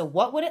done it. So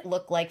what would it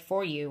look like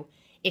for you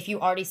if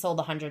you already sold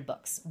 100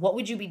 books? What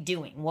would you be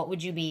doing? What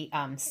would you be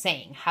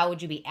saying? How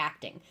would you be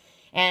acting?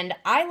 And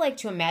I like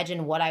to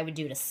imagine what I would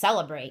do to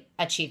celebrate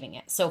achieving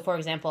it. So for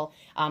example,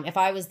 if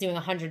I was doing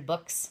 100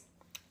 books,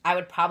 I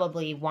would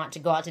probably want to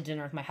go out to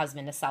dinner with my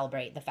husband to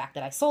celebrate the fact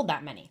that I sold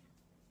that many.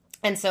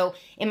 And so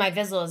in my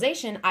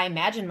visualization, I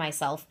imagine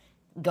myself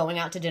going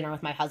out to dinner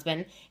with my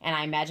husband, and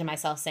I imagine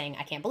myself saying,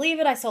 I can't believe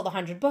it, I sold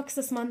 100 books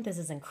this month, this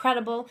is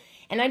incredible.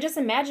 And I just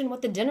imagine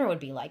what the dinner would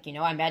be like.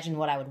 I imagine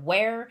what I would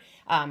wear,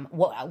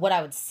 what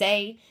I would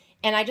say,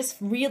 and I just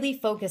really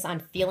focus on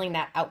feeling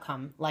that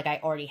outcome like I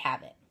already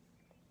have it.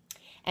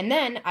 And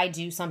then I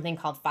do something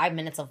called 5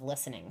 minutes of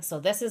listening. So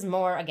this is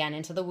more, again,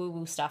 into the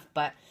woo-woo stuff,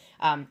 but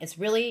it's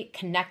really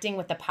connecting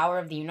with the power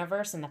of the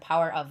universe and the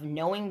power of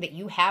knowing that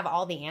you have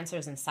all the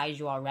answers inside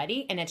you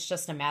already, and it's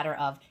just a matter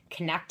of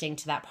connecting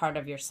to that part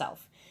of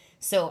yourself.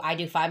 So I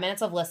do 5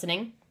 minutes of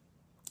listening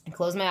and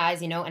close my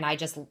eyes, and I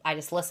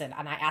just listen,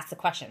 and I ask the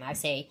question. I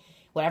say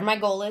whatever my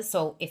goal is.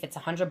 So if it's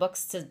 100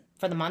 books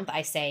for the month,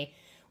 I say,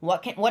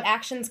 what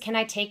actions can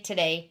I take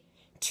today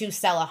to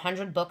sell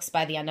 100 books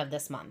by the end of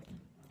this month?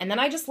 And then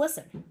I just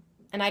listen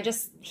and I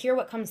just hear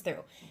what comes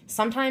through.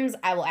 Sometimes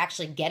I will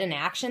actually get an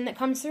action that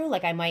comes through.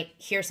 Like I might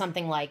hear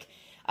something like,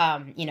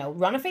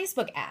 run a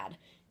Facebook ad,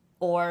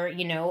 or,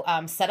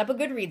 set up a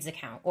Goodreads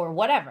account or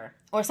whatever.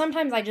 Or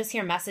sometimes I just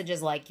hear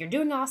messages like, you're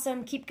doing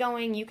awesome, keep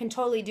going, you can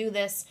totally do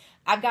this,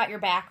 I've got your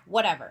back,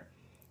 whatever.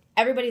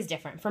 Everybody's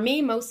different. For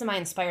me, most of my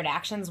inspired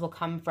actions will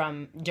come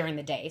from during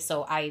the day.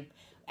 So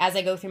as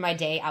I go through my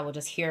day, I will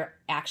just hear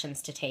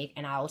actions to take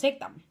and I will take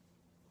them.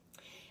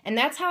 And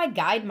that's how I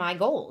guide my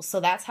goals. So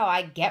that's how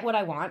I get what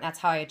I want. That's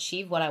how I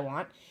achieve what I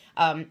want.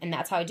 And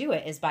that's how I do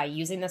it, is by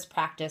using this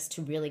practice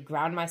to really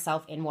ground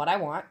myself in what I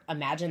want,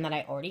 imagine that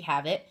I already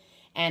have it,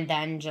 and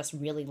then just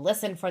really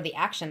listen for the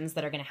actions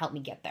that are going to help me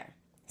get there.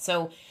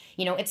 So,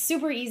 it's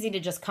super easy to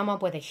just come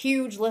up with a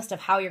huge list of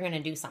how you're going to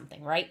do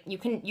something, right? You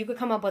could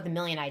come up with a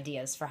million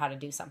ideas for how to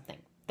do something.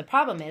 The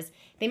problem is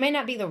they may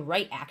not be the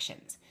right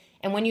actions.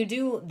 And when you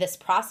do this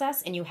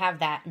process and you have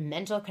that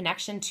mental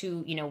connection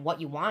to,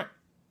 what you want,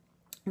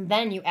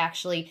 then you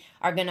actually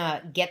are going to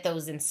get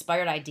those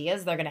inspired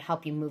ideas that are going to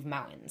help you move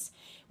mountains,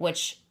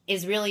 which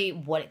is really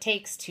what it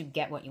takes to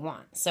get what you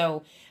want.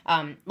 So,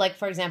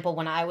 for example,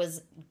 when I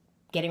was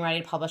getting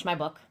ready to publish my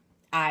book,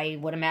 I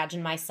would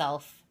imagine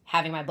myself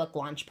having my book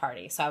launch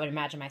party. So I would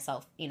imagine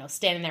myself,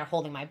 standing there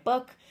holding my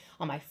book.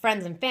 All my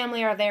friends and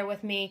family are there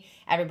with me.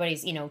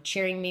 Everybody's,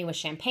 cheering me with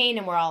champagne,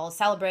 and we're all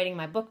celebrating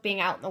my book being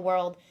out in the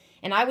world.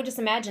 And I would just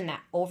imagine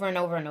that over and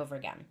over and over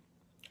again.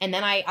 And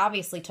then I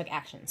obviously took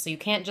action. So you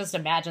can't just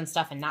imagine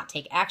stuff and not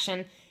take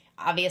action.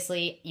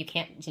 Obviously, you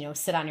can't,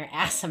 sit on your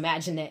ass,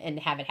 imagine it, and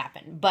have it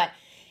happen. But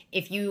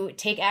if you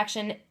take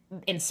action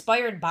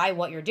inspired by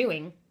what you're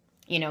doing,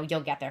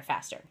 you'll get there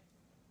faster.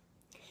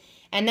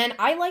 And then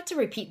I like to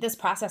repeat this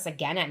process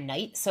again at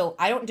night. So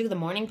I don't do the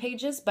morning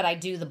pages, but I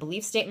do the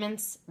belief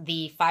statements,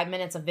 the 5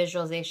 minutes of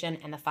visualization,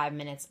 and the 5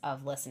 minutes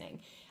of listening.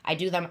 I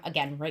do them,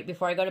 again, right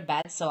before I go to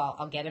bed. So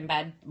I'll get in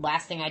bed.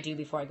 Last thing I do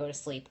before I go to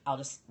sleep, I'll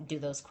just do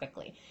those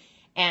quickly.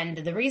 And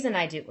the reason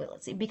I do,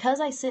 because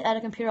I sit at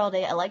a computer all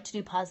day, I like to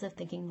do positive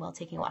thinking while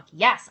taking a walk.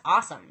 Yes,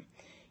 awesome.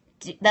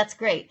 That's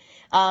great.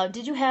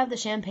 Did you have the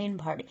champagne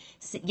party?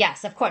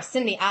 Yes, of course.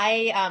 Cindy,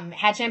 I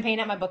had champagne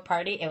at my book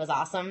party. It was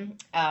awesome.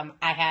 I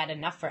had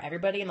enough for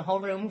everybody in the whole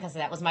room, because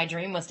that was my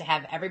dream, was to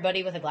have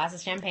everybody with a glass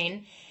of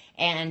champagne.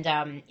 And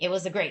it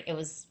was it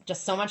was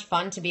just so much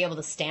fun to be able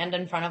to stand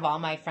in front of all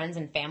my friends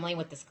and family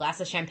with this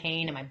glass of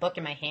champagne and my book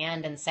in my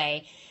hand and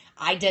say,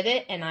 I did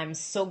it, and I'm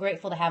so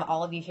grateful to have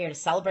all of you here to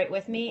celebrate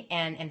with me.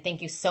 And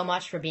thank you so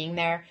much for being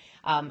there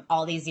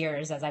all these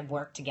years as I've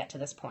worked to get to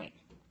this point.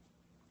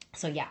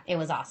 So yeah, it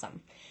was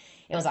awesome.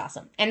 It was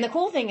awesome. And the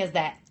cool thing is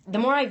that the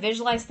more I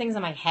visualize things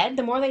in my head,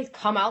 the more they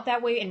come out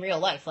that way in real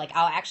life. Like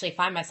I'll actually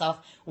find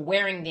myself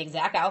wearing the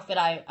exact outfit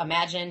I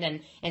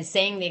imagined and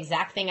saying the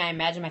exact thing I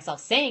imagined myself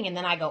saying. And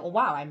then I go, oh,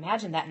 wow, I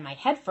imagined that in my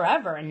head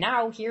forever. And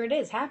now here it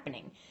is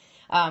happening.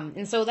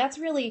 And so that's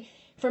really,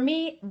 for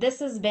me, this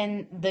has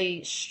been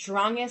the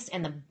strongest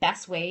and the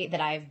best way that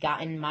I've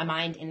gotten my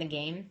mind in the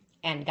game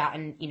and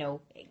gotten,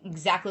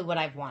 exactly what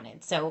I've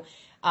wanted. So,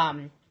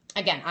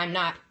 again, I'm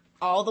not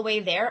all the way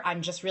there.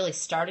 I'm just really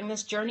starting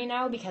this journey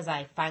now because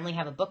I finally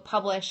have a book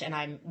published and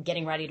I'm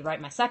getting ready to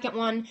write my second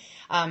one.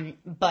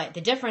 But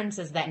the difference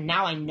is that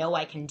now I know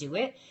I can do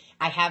it.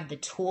 I have the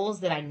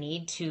tools that I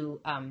need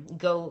to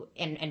go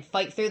and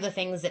fight through the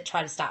things that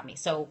try to stop me.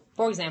 So,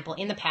 for example,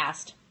 in the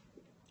past,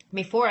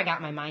 before I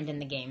got my mind in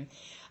the game,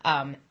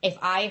 if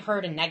I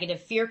heard a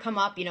negative fear come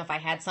up, if I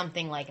had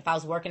something like, if I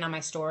was working on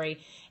my story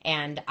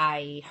and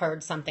I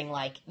heard something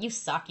like, you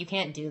suck, you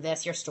can't do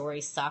this, your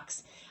story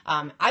sucks,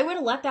 I would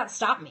have let that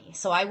stop me.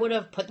 So I would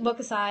have put the book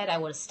aside, I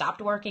would have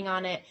stopped working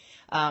on it.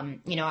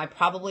 I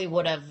probably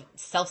would have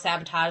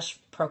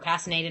self-sabotaged,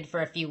 procrastinated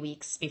for a few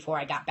weeks before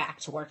I got back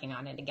to working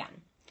on it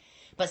again.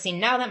 But see,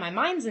 now that my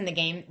mind's in the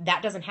game,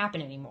 that doesn't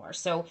happen anymore.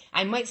 So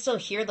I might still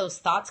hear those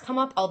thoughts come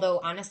up, although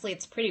honestly,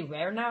 it's pretty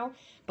rare now.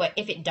 But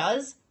if it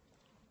does,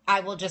 I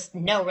will just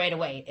know right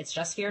away. It's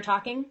just fear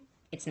talking.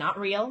 It's not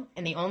real.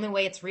 And the only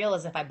way it's real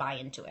is if I buy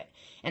into it.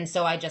 And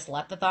so I just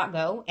let the thought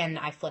go and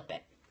I flip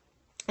it.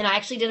 And I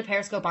actually did a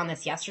Periscope on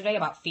this yesterday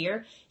about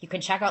fear. You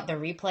can check out the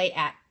replay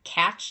at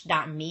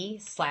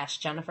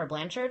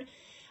catch.me/JenniferBlanchard.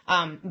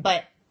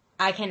 But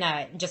I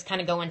can just kind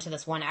of go into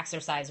this one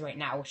exercise right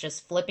now, which is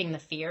flipping the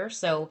fear.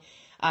 So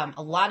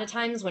a lot of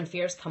times when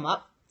fears come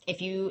up,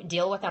 if you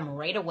deal with them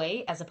right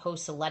away, as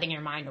opposed to letting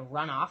your mind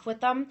run off with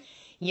them,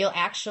 you'll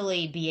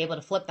actually be able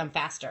to flip them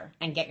faster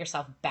and get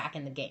yourself back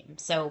in the game.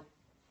 So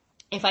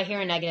if I hear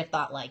a negative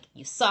thought like,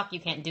 you suck, you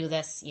can't do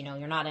this,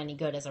 you're not any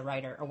good as a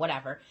writer or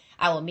whatever,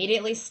 I will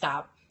immediately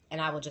stop and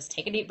I will just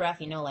take a deep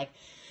breath, okay,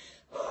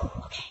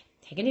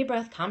 take a deep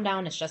breath, calm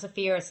down. It's just a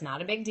fear. It's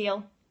not a big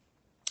deal.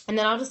 And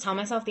then I'll just tell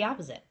myself the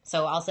opposite.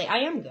 So I'll say,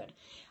 I am good.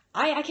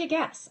 I kick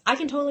ass. I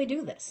can totally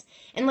do this.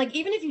 And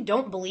even if you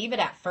don't believe it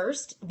at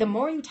first, the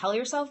more you tell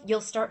yourself,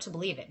 you'll start to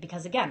believe it.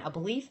 Because again, a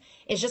belief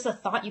is just a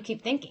thought you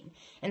keep thinking.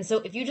 And so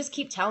if you just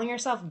keep telling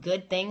yourself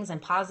good things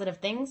and positive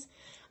things,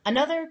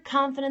 another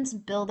confidence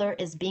builder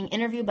is being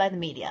interviewed by the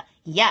media.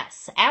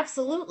 Yes,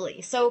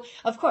 absolutely. So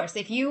of course,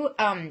 if you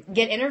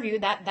get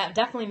interviewed, that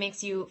definitely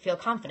makes you feel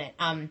confident.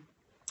 And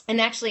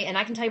I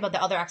can tell you about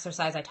the other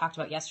exercise I talked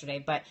about yesterday,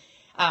 but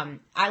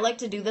I like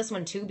to do this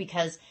one too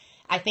because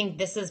I think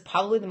this is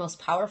probably the most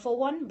powerful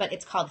one, but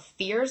it's called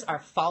Fears Are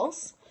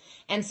False.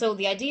 And so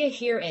the idea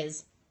here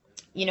is,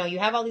 you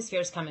have all these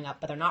fears coming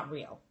up, but they're not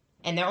real.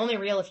 And they're only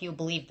real if you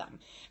believe them.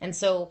 And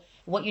so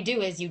what you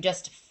do is you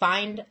just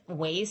find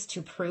ways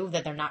to prove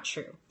that they're not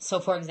true. So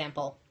for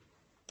example,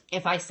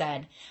 if I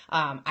said,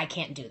 I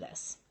can't do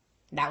this,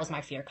 that was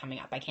my fear coming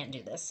up, I can't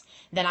do this,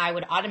 then I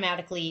would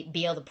automatically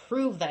be able to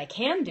prove that I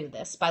can do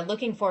this by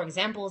looking for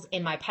examples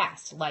in my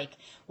past. Like,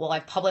 well,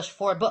 I've published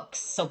 4 books,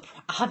 so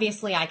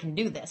obviously I can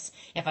do this.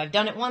 If I've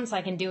done it once,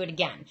 I can do it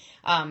again.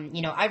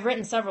 I've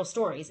written several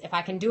stories. If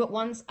I can do it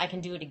once, I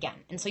can do it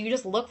again. And so you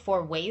just look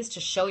for ways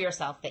to show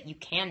yourself that you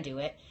can do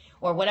it,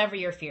 or whatever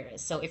your fear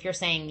is. So if you're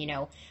saying,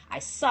 I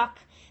suck,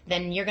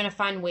 then you're going to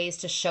find ways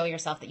to show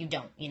yourself that you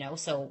don't,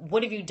 So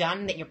what have you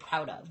done that you're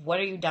proud of?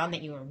 What have you done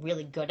that you are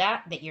really good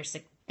at, that you're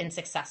been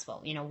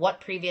successful?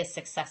 What previous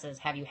successes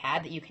have you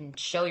had that you can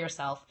show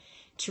yourself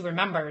to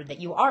remember that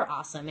you are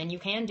awesome and you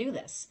can do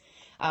this?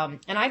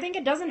 And I think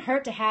it doesn't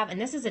hurt to have, and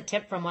this is a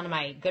tip from one of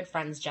my good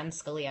friends, Jen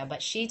Scalia,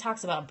 but she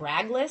talks about a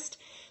brag list.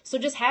 So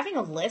just having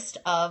a list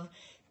of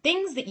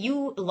things that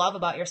you love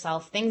about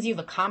yourself, things you've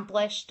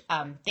accomplished,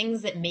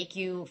 things that make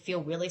you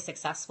feel really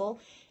successful,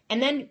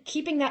 and then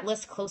keeping that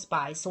list close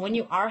by. So when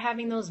you are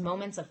having those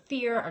moments of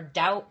fear or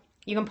doubt,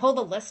 you can pull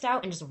the list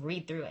out and just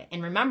read through it.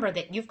 And remember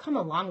that you've come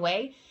a long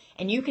way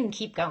and you can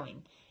keep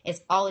going. It's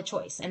all a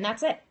choice. And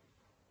that's it.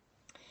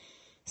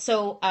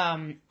 So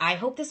I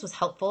hope this was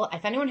helpful.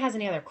 If anyone has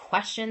any other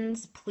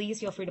questions,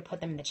 please feel free to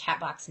put them in the chat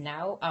box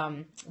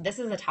now. This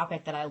is a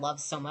topic that I love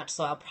so much,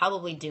 so I'll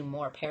probably do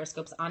more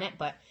Periscopes on it.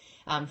 But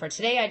for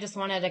today, I just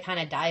wanted to kind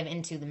of dive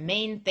into the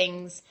main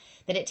things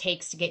that it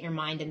takes to get your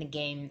mind in the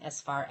game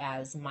as far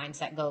as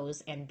mindset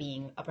goes and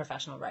being a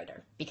professional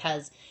writer.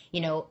 Because,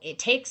 it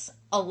takes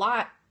a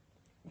lot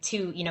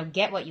to,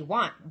 get what you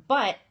want,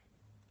 but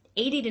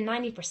 80 to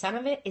 90%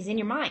 of it is in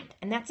your mind,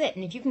 and that's it.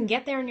 And if you can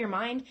get there in your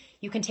mind,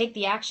 you can take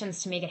the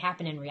actions to make it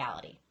happen in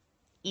reality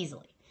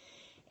easily.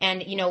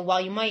 And,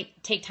 while you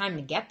might take time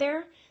to get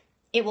there,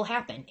 it will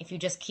happen if you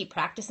just keep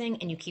practicing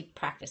and you keep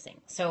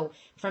practicing. So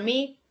for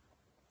me,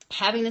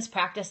 having this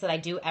practice that I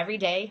do every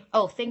day,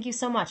 oh, thank you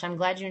so much. I'm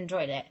glad you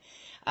enjoyed it.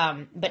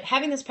 But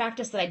having this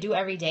practice that I do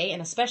every day,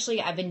 and especially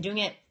I've been doing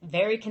it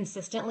very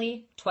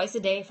consistently twice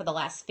a day for the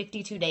last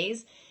 52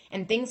 days,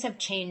 and things have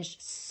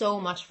changed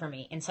so much for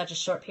me in such a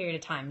short period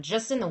of time,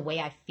 just in the way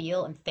I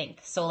feel and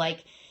think. So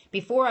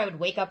before I would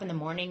wake up in the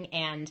morning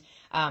and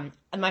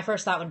my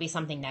first thought would be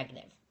something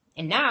negative.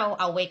 And now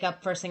I'll wake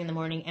up first thing in the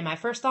morning and my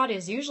first thought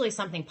is usually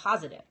something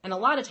positive. And a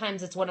lot of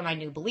times it's one of my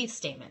new belief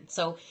statements.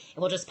 So it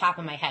will just pop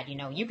in my head,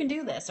 you can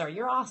do this, or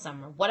you're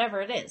awesome, or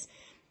whatever it is.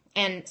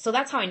 And so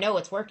that's how I know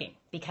it's working,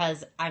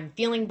 because I'm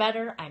feeling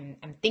better, I'm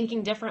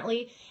thinking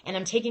differently, and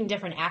I'm taking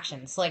different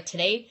actions. So like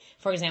today,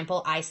 for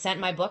example, I sent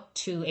my book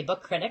to a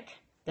book critic.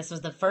 This was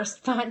the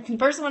first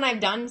one I've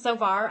done so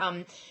far,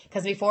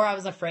 because before I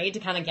was afraid to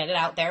kind of get it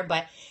out there.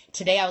 But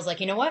today I was like,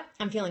 you know what?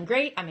 I'm feeling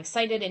great. I'm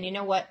excited. And you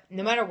know what?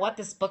 No matter what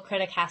this book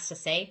critic has to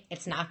say,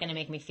 it's not going to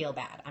make me feel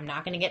bad. I'm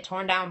not going to get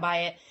torn down by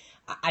it.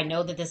 I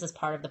know that this is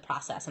part of the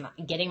process. I'm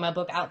getting my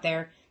book out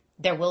there.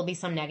 There will be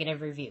some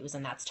negative reviews,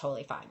 and that's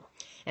totally fine.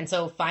 And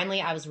so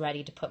finally, I was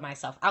ready to put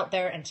myself out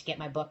there and to get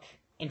my book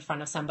in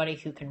front of somebody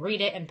who can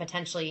read it and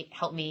potentially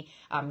help me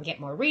get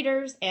more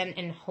readers,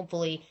 and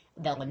hopefully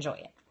they'll enjoy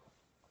it.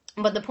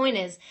 But the point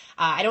is,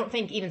 I don't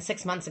think even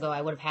 6 months ago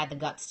I would have had the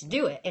guts to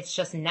do it. It's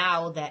just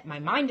now that my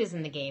mind is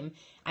in the game,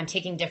 I'm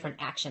taking different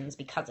actions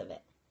because of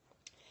it.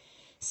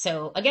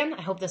 So again,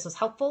 I hope this was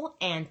helpful,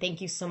 and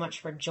thank you so much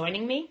for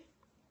joining me.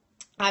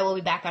 I will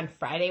be back on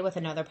Friday with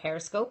another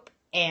Periscope.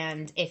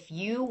 And if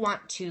you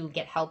want to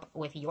get help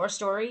with your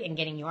story and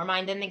getting your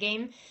mind in the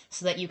game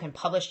so that you can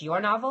publish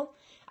your novel,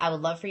 I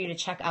would love for you to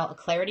check out a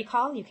clarity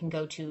call. You can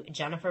go to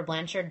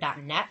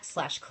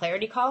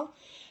JenniferBlanchard.net/clarity call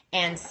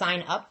and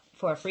sign up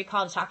for a free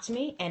call to talk to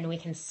me, and we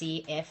can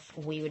see if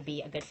we would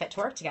be a good fit to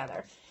work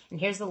together.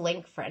 And here's the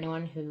link for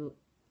anyone who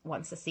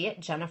wants to see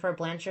it,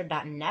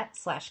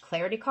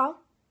 JenniferBlanchard.net/clarity call.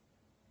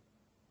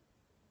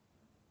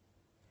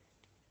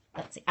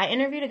 Let's see. I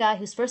interviewed a guy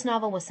whose first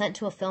novel was sent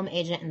to a film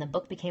agent and the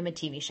book became a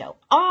TV show.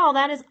 Oh,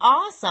 that is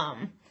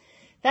awesome.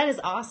 That is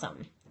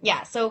awesome.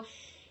 Yeah, so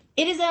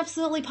it is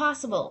absolutely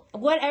possible.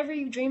 Whatever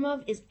you dream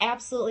of is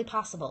absolutely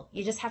possible.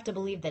 You just have to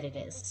believe that it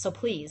is. So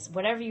please,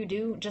 whatever you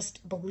do,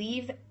 just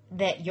believe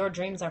that your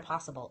dreams are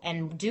possible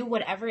and do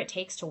whatever it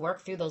takes to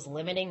work through those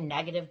limiting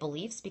negative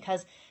beliefs,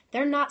 because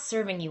they're not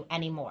serving you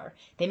anymore.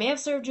 They may have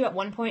served you at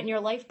one point in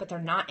your life, but they're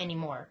not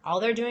anymore. All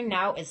they're doing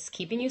now is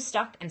keeping you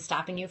stuck and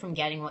stopping you from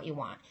getting what you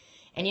want.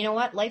 And you know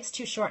what? Life's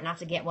too short not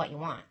to get what you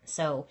want.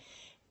 So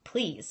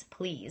please,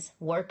 please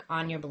work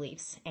on your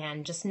beliefs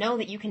and just know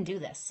that you can do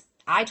this.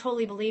 I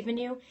totally believe in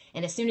you.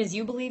 And as soon as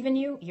you believe in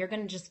you, you're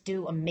going to just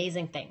do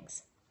amazing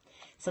things.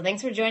 So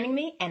thanks for joining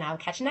me, and I'll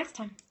catch you next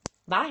time.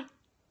 Bye.